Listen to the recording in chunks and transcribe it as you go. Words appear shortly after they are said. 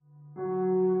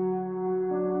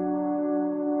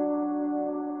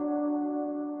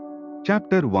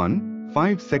Chapter 1,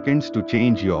 5 Seconds to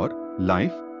Change Your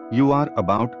Life. You are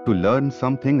about to learn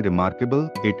something remarkable.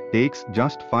 It takes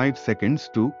just 5 seconds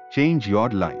to change your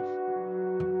life.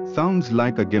 Sounds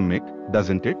like a gimmick,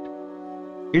 doesn't it?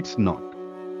 It's not.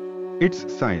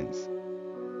 It's science.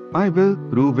 I will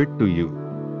prove it to you.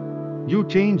 You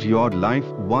change your life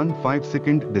one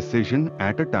 5-second decision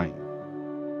at a time.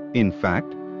 In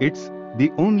fact, it's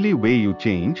the only way you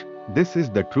change. This is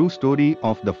the true story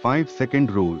of the 5-second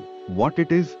rule, what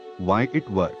it is, why it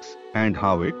works, and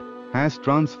how it has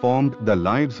transformed the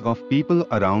lives of people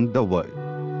around the world.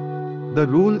 The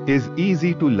rule is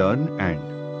easy to learn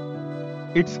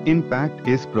and its impact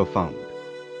is profound.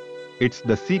 It's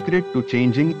the secret to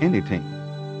changing anything.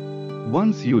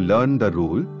 Once you learn the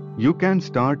rule, you can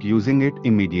start using it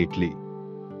immediately.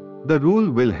 The rule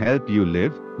will help you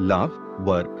live, love,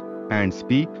 work, and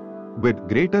speak with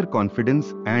greater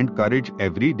confidence and courage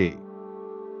every day.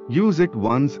 Use it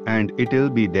once and it'll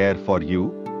be there for you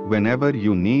whenever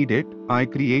you need it. I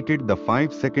created the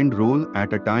 5-second rule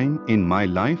at a time in my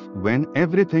life when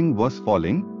everything was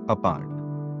falling apart.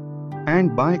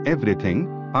 And by everything,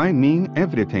 I mean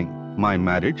everything. My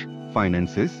marriage,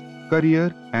 finances,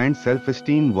 career, and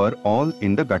self-esteem were all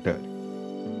in the gutter.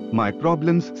 My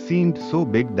problems seemed so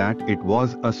big that it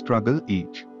was a struggle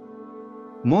each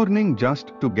morning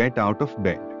just to get out of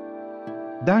bed.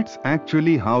 That's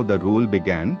actually how the rule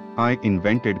began. I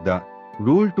invented the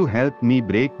rule to help me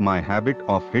break my habit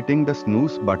of hitting the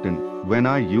snooze button. When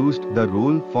I used the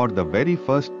rule for the very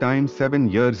first time 7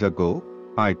 years ago,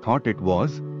 I thought it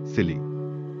was silly.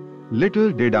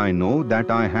 Little did I know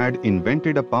that I had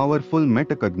invented a powerful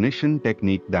metacognition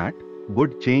technique that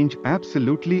would change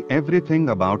absolutely everything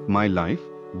about my life,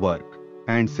 work,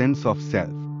 and sense of self.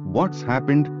 What's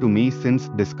happened to me since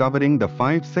discovering the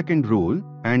 5-second rule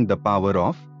and the power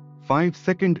of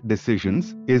 5-second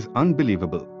decisions is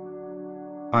unbelievable.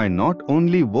 I not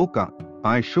only woke up,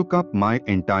 I shook up my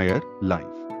entire life.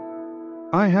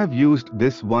 I have used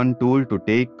this one tool to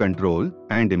take control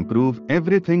and improve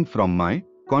everything from my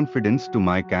confidence to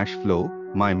my cash flow,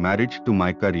 my marriage to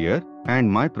my career, and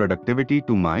my productivity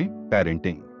to my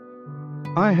parenting.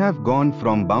 I have gone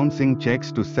from bouncing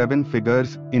checks to 7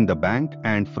 figures in the bank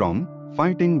and from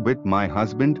fighting with my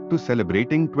husband to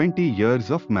celebrating 20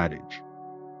 years of marriage.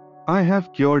 I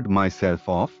have cured myself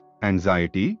of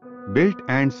anxiety, built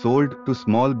and sold to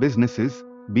small businesses,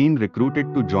 been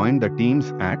recruited to join the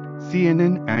teams at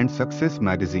CNN and Success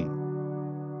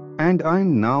magazine. And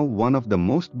I'm now one of the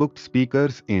most booked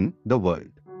speakers in the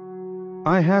world.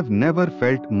 I have never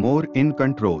felt more in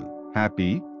control,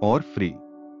 happy, or free.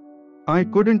 I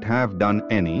couldn't have done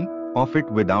any of it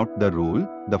without the rule.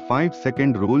 The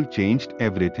 5-second rule changed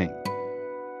everything.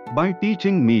 By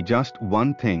teaching me just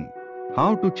one thing,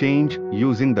 how to change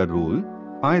using the rule,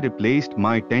 I replaced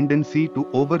my tendency to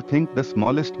overthink the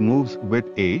smallest moves with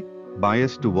a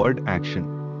bias toward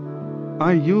action.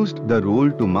 I used the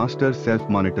rule to master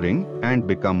self-monitoring and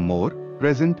become more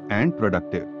present and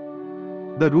productive.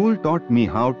 The rule taught me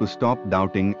how to stop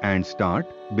doubting and start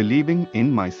believing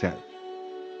in myself,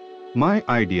 my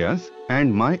ideas,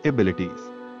 and my abilities.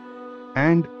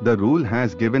 And the rule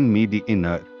has given me the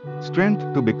inner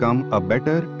strength to become a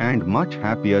better and much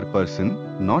happier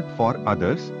person, not for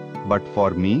others, but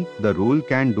for me. The rule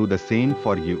can do the same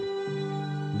for you.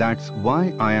 That's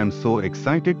why I am so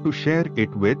excited to share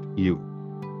it with you.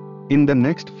 In the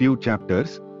next few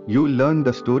chapters, you'll learn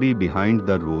the story behind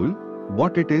the rule,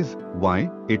 what it is,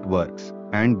 why it works,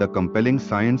 and the compelling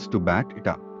science to back it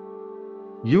up.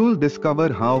 You'll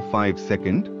discover how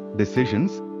 5-second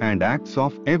decisions and acts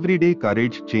of everyday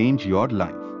courage change your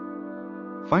life.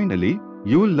 Finally,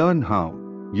 you'll learn how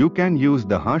you can use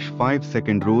the Hush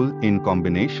 5-second rule in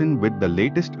combination with the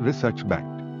latest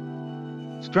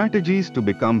research-backed strategies to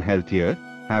become healthier,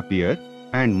 happier,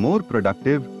 and more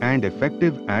productive and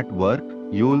effective at work.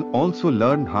 You'll also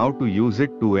learn how to use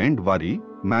it to end worry,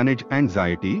 manage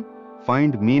anxiety,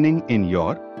 find meaning in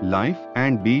your life,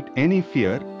 and beat any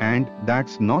fear. And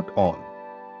that's not all.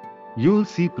 You'll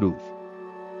see proof.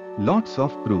 Lots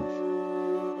of proof.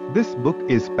 This book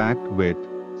is packed with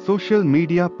social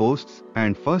media posts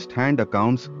and first-hand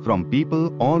accounts from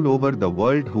people all over the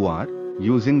world who are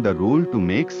using the rule to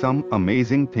make some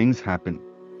amazing things happen.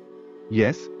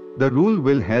 Yes, the rule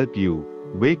will help you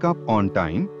wake up on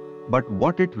time, but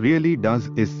what it really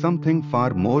does is something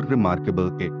far more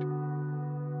remarkable. It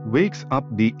wakes up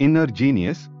the inner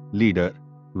genius, leader,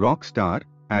 rock star,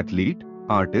 athlete,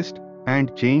 artist,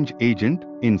 and change agent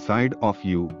inside of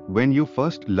you. When you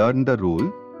first learn the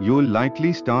rule, you'll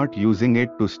likely start using it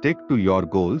to stick to your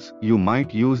goals. You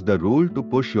might use the rule to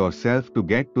push yourself to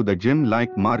get to the gym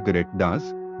like Margaret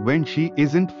does, when she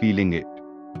isn't feeling it.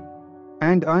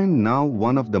 And I'm now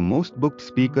one of the most booked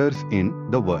speakers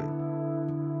in the world.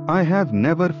 I have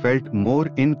never felt more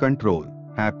in control,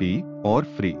 happy, or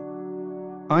free.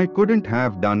 I couldn't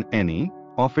have done any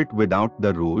of it without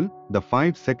the rule. The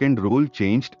 5-second rule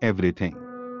changed everything.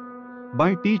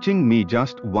 By teaching me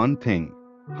just one thing,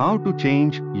 how to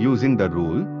change using the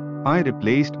rule, I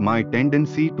replaced my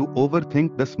tendency to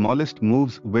overthink the smallest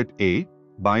moves with a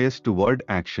bias toward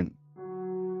action.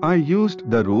 I used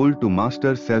the rule to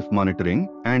master self-monitoring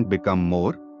and become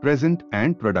more present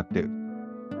and productive.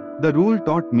 The rule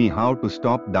taught me how to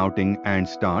stop doubting and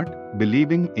start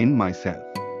believing in myself,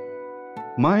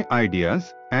 my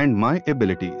ideas, and my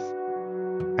abilities.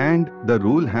 And the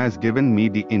rule has given me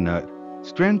the inner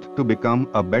strength to become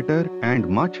a better and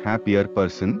much happier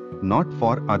person, not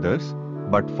for others,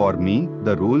 but for me.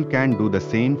 The rule can do the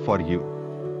same for you.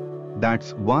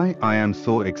 That's why I am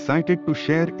so excited to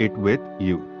share it with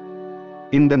you.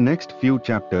 In the next few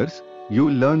chapters,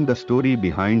 you'll learn the story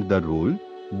behind the rule,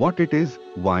 what it is,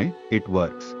 why it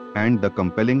works, and the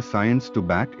compelling science to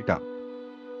back it up.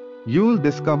 You'll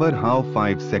discover how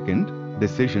 5-second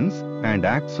decisions and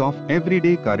acts of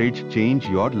everyday courage change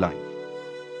your life.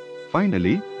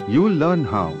 Finally, you'll learn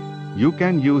how you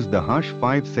can use the Hush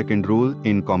 5-second rule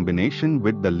in combination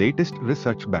with the latest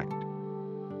research-backed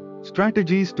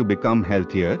strategies to become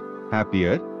healthier,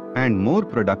 happier, and more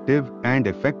productive and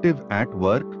effective at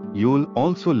work. You'll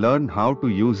also learn how to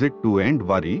use it to end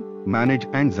worry, manage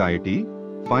anxiety,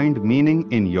 find meaning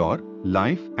in your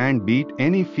life, and beat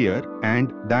any fear.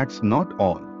 And that's not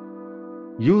all.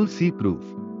 You'll see proof.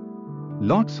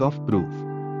 Lots of proof.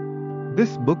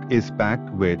 This book is packed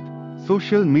with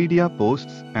social media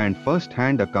posts and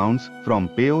first-hand accounts from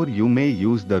Payor. You may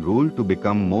use the rule to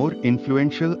become more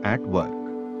influential at work.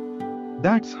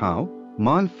 That's how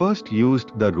Mal first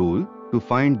used the rule to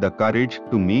find the courage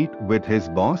to meet with his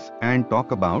boss and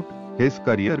talk about his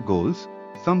career goals,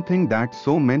 something that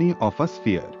so many of us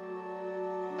fear.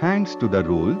 Thanks to the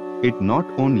rule, it not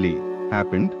only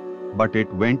happened, but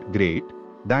it went great.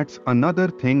 That's another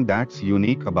thing that's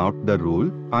unique about the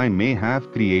rule. I may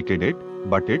have created it,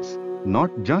 but it's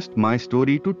not just my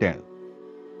story to tell.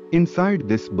 Inside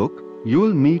this book,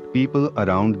 you'll meet people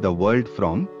around the world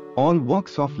from all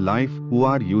walks of life who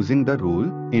are using the rule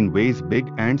in ways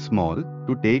big and small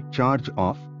to take charge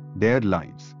of their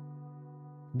lives.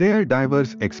 Their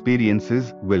diverse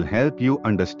experiences will help you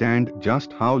understand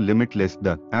just how limitless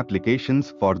the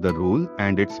applications for the rule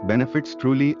and its benefits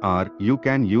truly are. You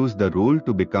can use the rule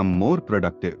to become more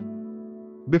productive.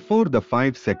 Before the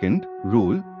 5-second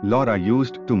rule, Laura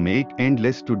used to make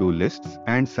endless to-do lists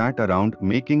and sat around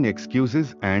making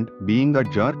excuses and being a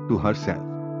jerk to herself.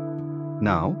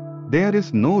 Now, there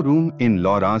is no room in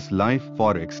Laura's life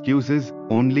for excuses,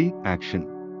 only action.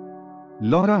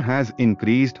 Laura has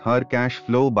increased her cash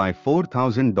flow by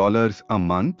 $4,000 a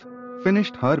month,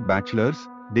 finished her bachelor's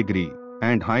degree,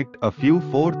 and hiked a few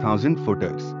 4,000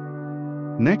 footers.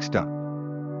 Next up,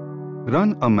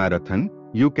 run a marathon.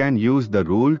 You can use the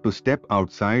rule to step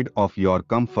outside of your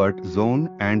comfort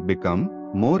zone and become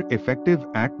more effective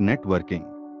at networking.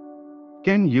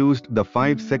 Ken used the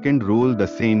 5-second rule the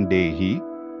same day he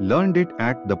learned it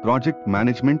at the Project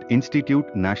Management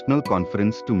Institute National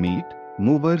Conference to meet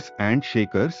movers and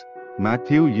shakers.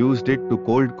 Matthew used it to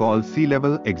cold call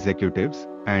C-level executives,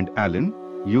 and Alan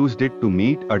used it to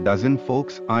meet a dozen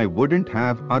folks I wouldn't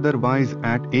have otherwise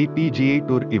at a PGA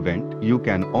Tour event. You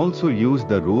can also use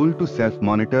the rule to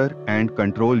self-monitor and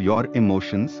control your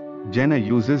emotions. Jenna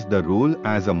uses the rule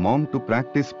as a mom to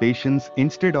practice patience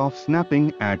instead of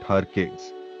snapping at her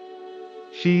kids.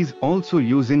 She's also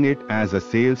using it as a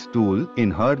sales tool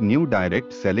in her new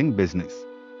direct selling business.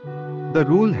 The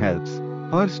rule helps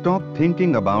her stop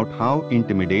thinking about how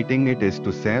intimidating it is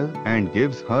to sell and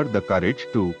gives her the courage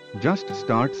to just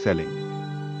start selling.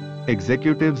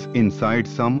 Executives inside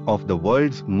some of the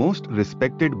world's most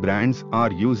respected brands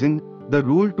are using the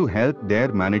rule to help their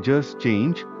managers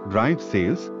change, drive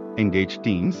sales, engage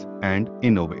teams, and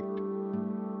innovate.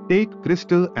 Take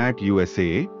Crystal at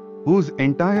USAA, whose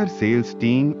entire sales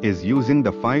team is using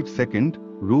the 5-second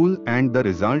rule, and the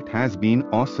result has been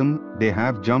awesome. They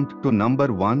have jumped to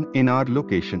number 1 in our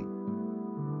location.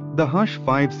 The Hush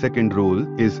 5-second rule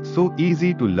is so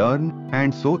easy to learn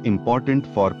and so important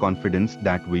for confidence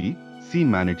that we see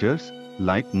managers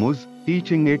like Muz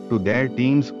teaching it to their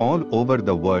teams all over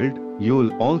the world.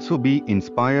 You'll also be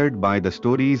inspired by the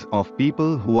stories of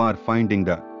people who are finding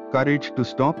the courage to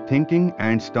stop thinking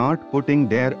and start putting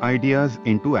their ideas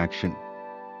into action.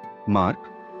 Mark,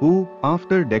 who,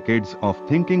 after decades of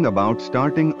thinking about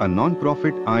starting a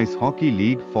non-profit ice hockey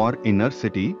league for inner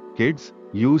city kids,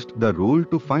 used the rule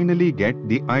to finally get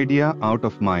the idea out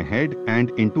of my head and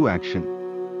into action.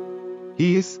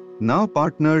 He is now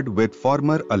partnered with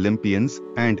former Olympians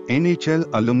and NHL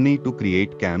alumni to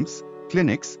create camps,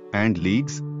 clinics, and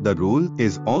leagues. The rule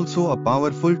is also a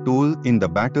powerful tool in the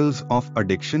battles of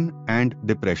addiction and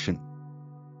depression.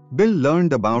 Bill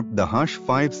learned about the Hush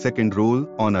 5-second rule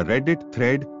on a Reddit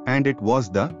thread, and it was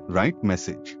the right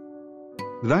message.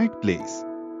 Right place.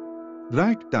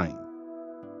 Right time.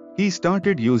 He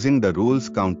started using the rule's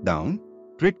countdown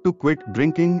trick to quit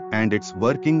drinking, and it's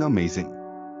working amazing.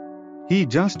 He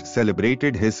just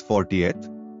celebrated his 40th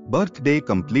birthday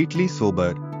completely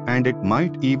sober, and it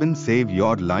might even save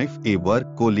your life. A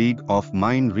work colleague of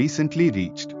mine recently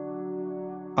reached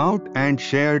out and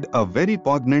shared a very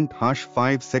poignant Hush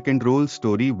 5-second rule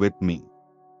story with me.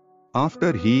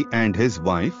 After he and his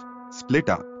wife split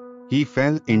up, he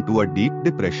fell into a deep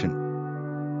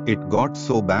depression. It got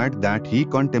so bad that he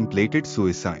contemplated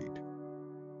suicide.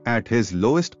 At his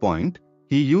lowest point,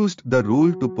 he used the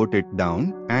rule to put it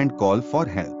down and call for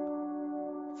help.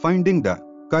 Finding the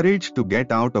courage to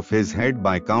get out of his head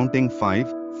by counting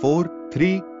 5, 4,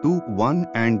 3, 2, 1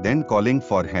 and then calling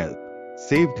for help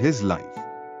saved his life.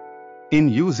 In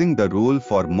using the rule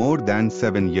for more than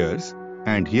 7 years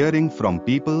and hearing from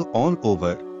people all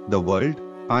over the world,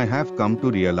 I have come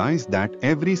to realize that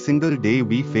every single day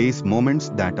we face moments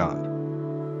that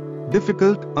are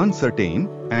difficult, uncertain,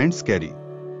 and scary.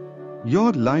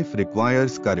 Your life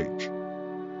requires courage.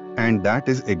 And that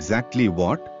is exactly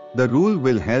what the rule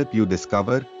will help you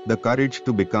discover: the courage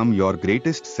to become your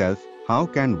greatest self. How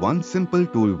can one simple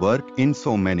tool work in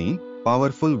so many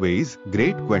powerful ways?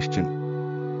 Great question.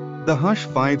 The Hush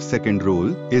 5-second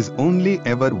rule is only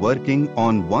ever working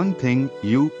on one thing: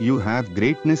 you have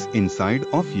greatness inside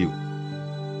of you.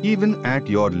 Even at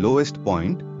your lowest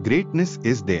point, greatness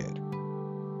is there.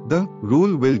 The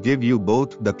rule will give you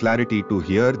both the clarity to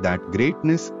hear that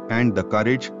greatness and the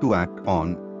courage to act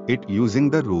on it. Using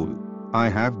the rule, I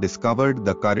have discovered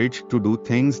the courage to do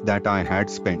things that I had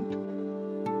spent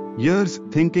years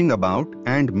thinking about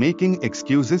and making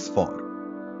excuses for.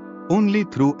 Only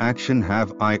through action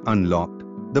have I unlocked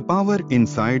the power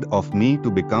inside of me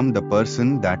to become the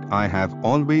person that I have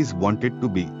always wanted to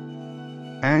be.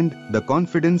 And the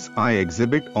confidence I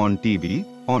exhibit on TV,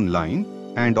 online,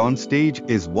 and on stage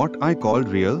is what I call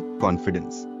real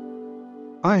confidence.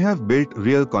 I have built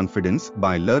real confidence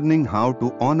by learning how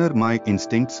to honor my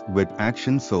instincts with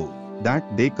action so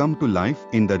that they come to life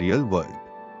in the real world.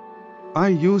 I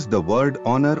use the word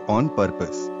honor on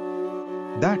purpose.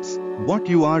 That's what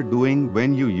you are doing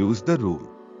when you use the rule.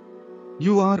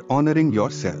 You are honoring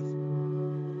yourself.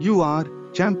 You are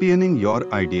championing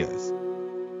your ideas.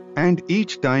 And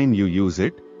each time you use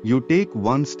it, you take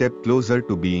one step closer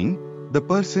to being the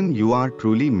person you are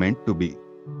truly meant to be.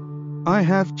 I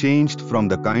have changed from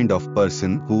the kind of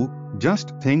person who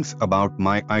just thinks about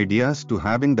my ideas to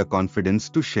having the confidence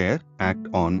to share, act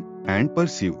on, and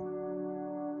pursue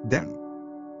them.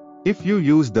 If you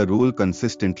use the rule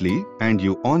consistently and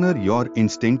you honor your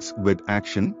instincts with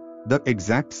action, the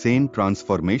exact same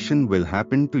transformation will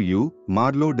happen to you.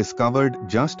 Marlo discovered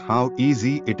just how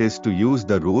easy it is to use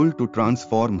the rule to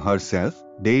transform herself.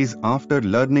 Days after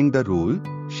learning the rule,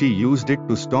 she used it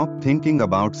to stop thinking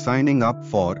about signing up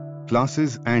for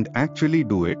classes and actually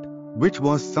do it, which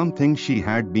was something she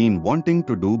had been wanting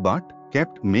to do but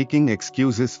kept making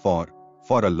excuses for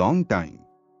a long time.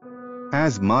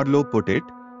 As Marlo put it,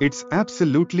 it's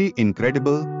absolutely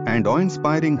incredible and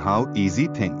awe-inspiring how easy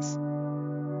things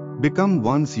become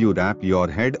once you wrap your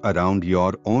head around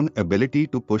your own ability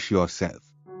to push yourself.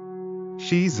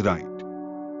 She's right.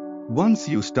 Once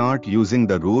you start using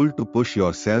the rule to push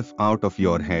yourself out of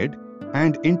your head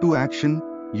and into action,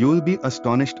 you'll be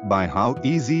astonished by how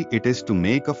easy it is to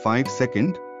make a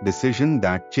 5-second decision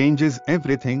that changes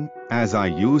everything. As I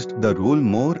used the rule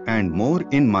more and more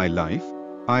in my life,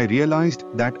 I realized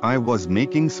that I was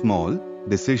making small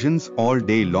decisions all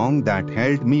day long that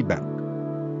held me back.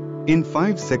 In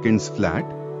 5 seconds flat,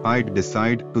 I'd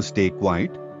decide to stay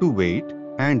quiet, to wait,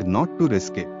 and not to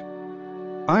risk it.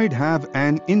 I'd have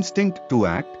an instinct to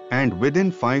act, and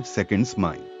within 5 seconds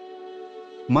my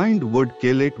mind would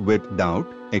kill it with doubt,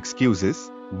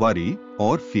 excuses, worry,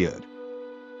 or fear.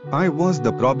 I was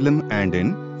the problem, and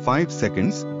in 5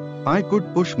 seconds, I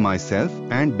could push myself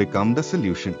and become the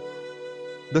solution.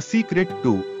 The secret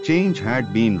to change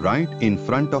had been right in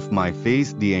front of my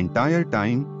face the entire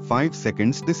time. 5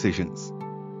 seconds decisions.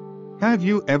 Have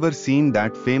you ever seen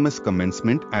that famous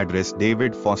commencement address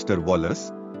David Foster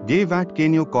Wallace gave at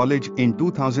Kenyo College in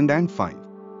 2005?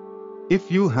 If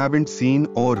you haven't seen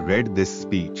or read this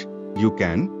speech, you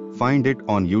can find it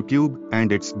on YouTube,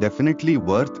 and it's definitely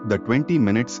worth the 20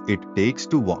 minutes it takes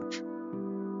to watch.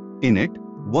 In it,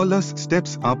 Wallace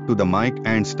steps up to the mic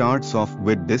and starts off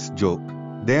with this joke.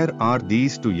 There are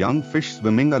these two young fish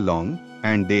swimming along,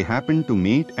 and they happen to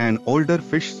meet an older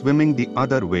fish swimming the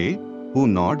other way, who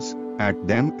nods at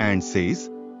them and says,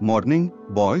 "Morning,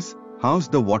 boys, how's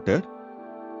the water?"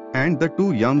 And the two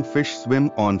young fish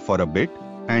swim on for a bit,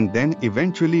 and then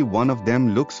eventually one of them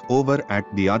looks over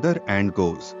at the other and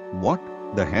goes, "What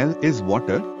the hell is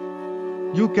water?"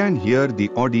 You can hear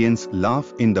the audience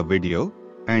laugh in the video,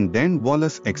 and then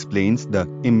Wallace explains the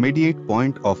immediate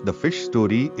point of the fish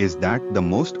story is that the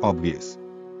most obvious,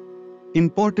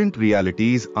 important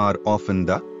realities are often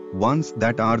the ones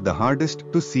that are the hardest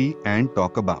to see and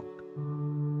talk about.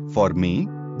 For me,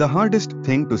 the hardest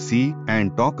thing to see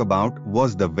and talk about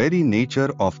was the very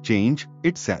nature of change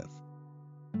itself.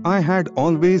 I had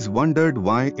always wondered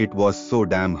why it was so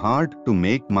damn hard to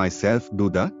make myself do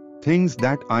the things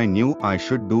that I knew I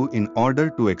should do in order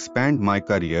to expand my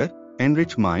career,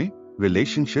 enrich my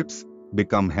relationships,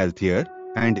 become healthier,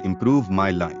 and improve my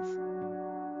life.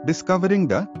 Discovering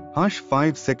the Hush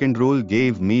 5-second rule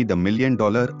gave me the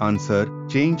million-dollar answer.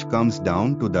 Change comes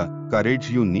down to the courage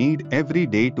you need every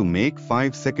day to make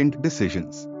 5-second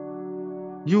decisions.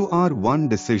 You are one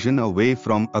decision away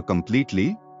from a completely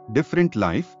different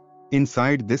life.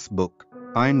 Inside this book,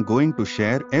 I am going to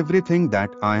share everything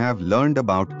that I have learned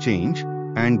about change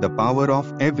and the power of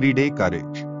everyday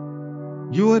courage.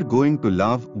 You are going to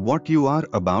love what you are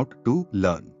about to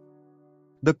learn.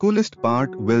 The coolest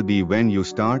part will be when you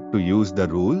start to use the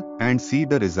rule and see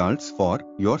the results for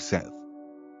yourself.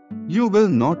 You will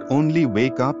not only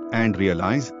wake up and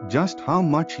realize just how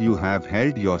much you have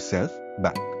held yourself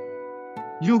back.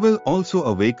 You will also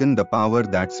awaken the power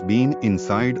that's been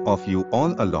inside of you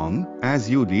all along as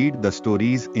you read the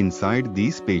stories inside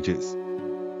these pages.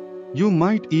 You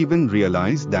might even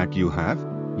realize that you have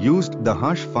used the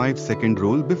Hush 5-second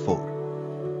rule before.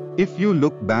 If you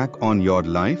look back on your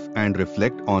life and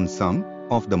reflect on some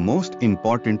of the most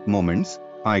important moments,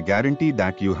 I guarantee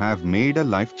that you have made a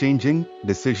life-changing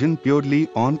decision purely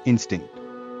on instinct.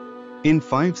 In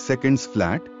 5 seconds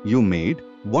flat, you made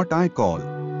what I call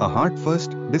a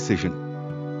heart-first decision.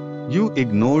 You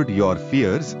ignored your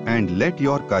fears and let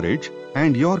your courage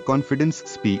and your confidence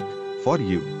speak for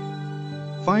you.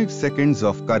 5 seconds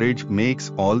of courage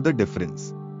makes all the difference.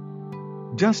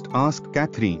 Just ask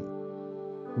Catherine.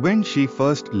 When she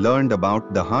first learned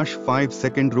about the Hush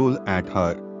 5-second rule at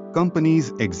her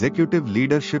company's executive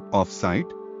leadership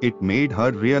offsite, it made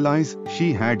her realize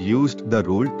she had used the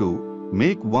rule to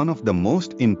make one of the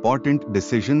most important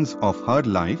decisions of her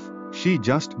life. She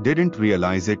just didn't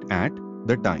realize it at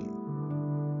the time.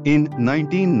 In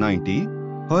 1990,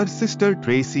 her sister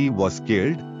Tracy was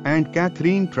killed, and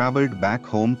Catherine traveled back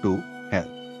home to help.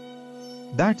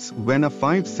 That's when a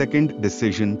 5-second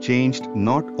decision changed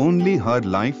not only her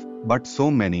life but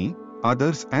so many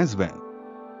others as well.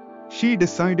 She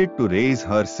decided to raise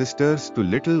her sisters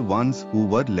to little ones who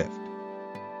were left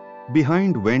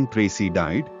behind when Tracy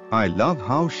died. I love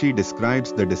how she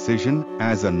describes the decision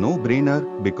as a no-brainer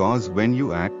because when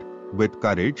you act with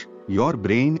courage, your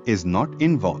brain is not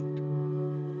involved.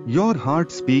 Your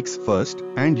heart speaks first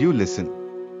and you listen.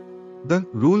 The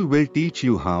rule will teach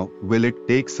you how. Will it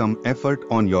take some effort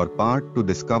on your part to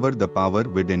discover the power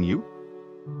within you?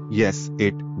 Yes,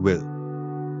 it will.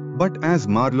 But as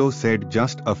Marlo said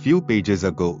just a few pages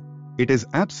ago, it is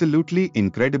absolutely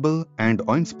incredible and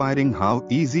awe-inspiring how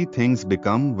easy things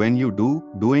become when you do.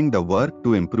 Doing the work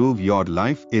to improve your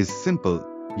life is simple.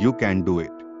 You can do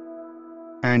it.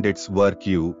 And it's work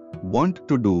you want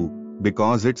to do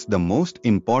because it's the most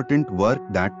important work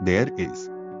that there is.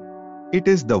 It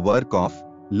is the work of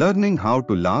learning how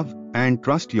to love and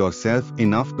trust yourself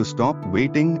enough to stop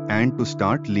waiting and to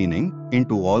start leaning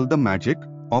into all the magic,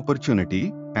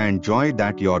 opportunity, and joy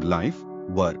that your life,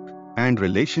 work, and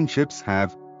relationships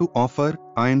have to offer.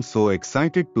 I am so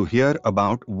excited to hear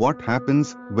about what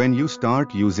happens when you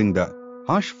start using the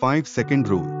Hush 5-second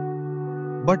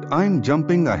rule. But I'm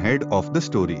jumping ahead of the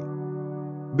story.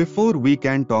 Before we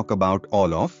can talk about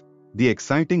all of the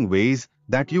exciting ways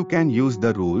that you can use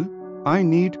the rule, I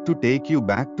need to take you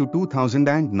back to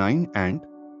 2009 and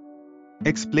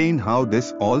explain how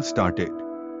this all started.